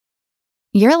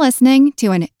You're listening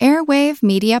to an Airwave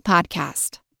Media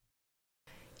Podcast.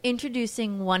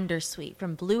 Introducing Wondersuite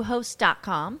from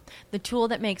Bluehost.com, the tool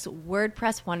that makes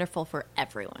WordPress wonderful for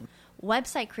everyone.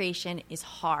 Website creation is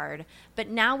hard, but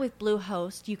now with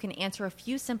Bluehost, you can answer a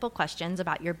few simple questions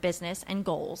about your business and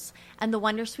goals, and the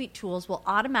Wondersuite tools will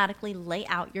automatically lay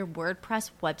out your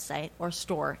WordPress website or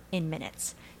store in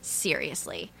minutes.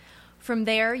 Seriously. From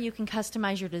there, you can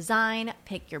customize your design,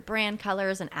 pick your brand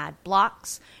colors, and add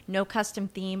blocks. No custom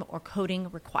theme or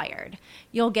coding required.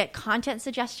 You'll get content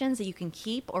suggestions that you can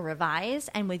keep or revise,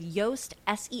 and with Yoast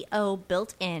SEO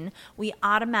built in, we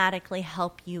automatically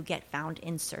help you get found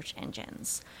in search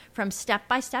engines. From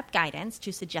step-by-step guidance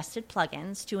to suggested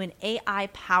plugins to an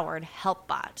AI-powered help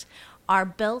bot, our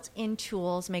built-in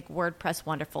tools make WordPress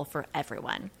wonderful for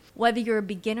everyone. Whether you're a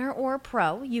beginner or a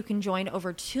pro, you can join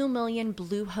over 2 million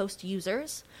Bluehost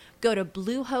users. Go to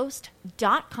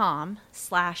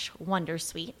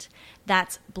bluehost.com/wondersuite.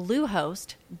 That's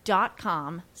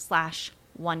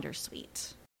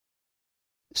bluehost.com/wondersuite.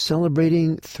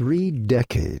 Celebrating 3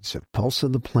 decades of Pulse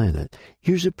of the Planet,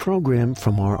 here's a program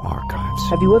from our archives.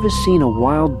 Have you ever seen a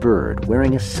wild bird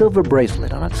wearing a silver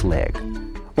bracelet on its leg?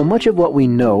 Well, much of what we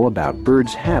know about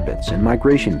birds' habits and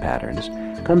migration patterns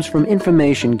comes from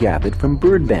information gathered from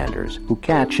bird banders who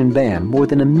catch and band more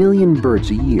than 1 million birds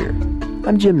a year.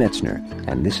 I'm Jim Metzner,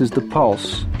 and this is the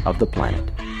Pulse of the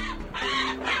Planet.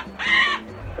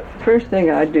 First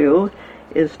thing I do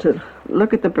is to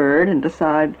look at the bird and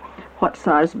decide what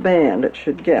size band it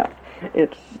should get.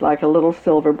 It's like a little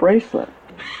silver bracelet.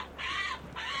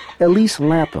 Elise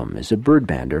Lapham is a bird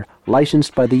bander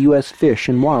licensed by the U.S. Fish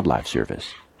and Wildlife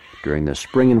Service. During the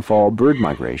spring and fall bird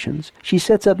migrations, she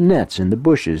sets up nets in the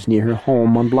bushes near her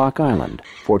home on Block Island,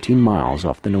 14 miles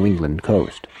off the New England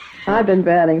coast. I've been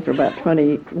banding for about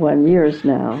 21 years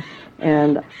now,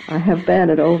 and I have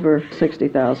banded over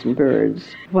 60,000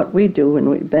 birds. What we do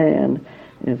when we band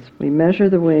is we measure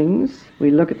the wings, we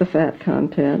look at the fat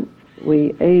content,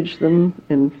 we age them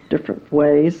in different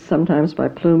ways, sometimes by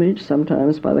plumage,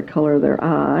 sometimes by the color of their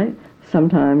eye,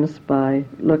 sometimes by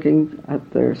looking at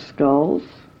their skulls.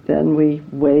 Then we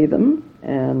weigh them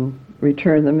and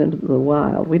return them into the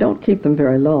wild. We don't keep them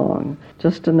very long,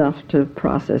 just enough to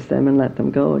process them and let them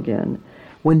go again.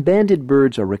 When banded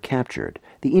birds are recaptured,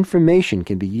 the information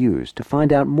can be used to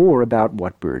find out more about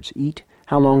what birds eat,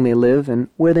 how long they live, and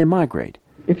where they migrate.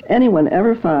 If anyone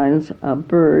ever finds a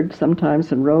bird,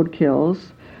 sometimes in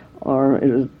roadkills, or it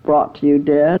is brought to you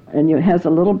dead, and it has a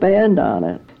little band on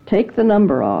it, take the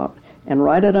number off and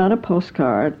write it on a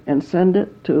postcard and send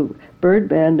it to Bird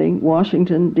Banding,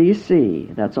 Washington, D.C.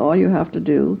 That's all you have to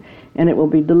do, and it will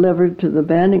be delivered to the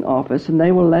banding office, and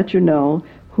they will let you know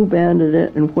who banded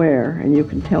it and where, and you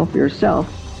can tell for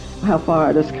yourself how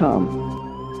far it has come.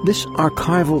 This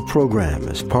archival program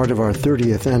is part of our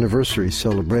 30th anniversary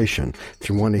celebration. If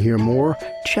you want to hear more,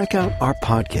 check out our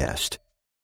podcast.